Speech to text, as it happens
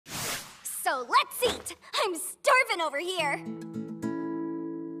so let's eat! I'm starving over here!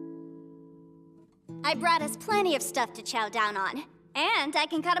 I brought us plenty of stuff to chow down on. And I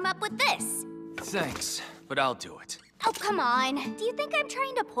can cut them up with this. Thanks, but I'll do it. Oh, come on. Do you think I'm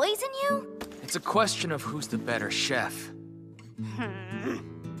trying to poison you? It's a question of who's the better chef.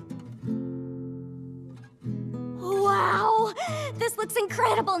 Wow! This looks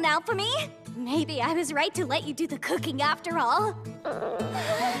incredible now for me. Maybe I was right to let you do the cooking after all.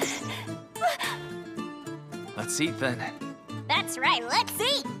 Let's eat then. That's right, let's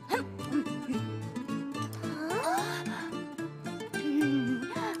eat!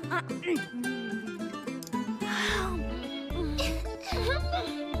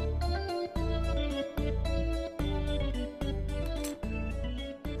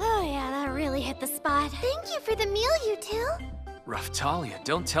 Oh yeah, that really hit the spot. Thank you for the meal, you two. Raphtalia,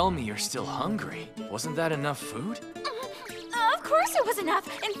 don't tell me you're still hungry. Wasn't that enough food? Of course it was enough.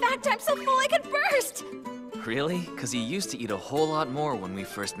 In fact, I'm so full I could burst. Really? Because you used to eat a whole lot more when we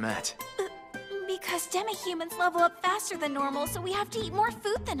first met. Because demi-humans level up faster than normal, so we have to eat more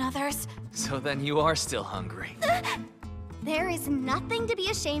food than others. So then you are still hungry. There is nothing to be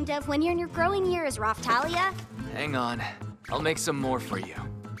ashamed of when you're in your growing years, Raphtalia. Hang on. I'll make some more for you.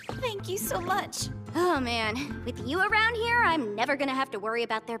 Thank you so much. Oh man, with you around here, I'm never gonna have to worry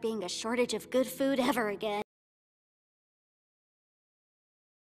about there being a shortage of good food ever again.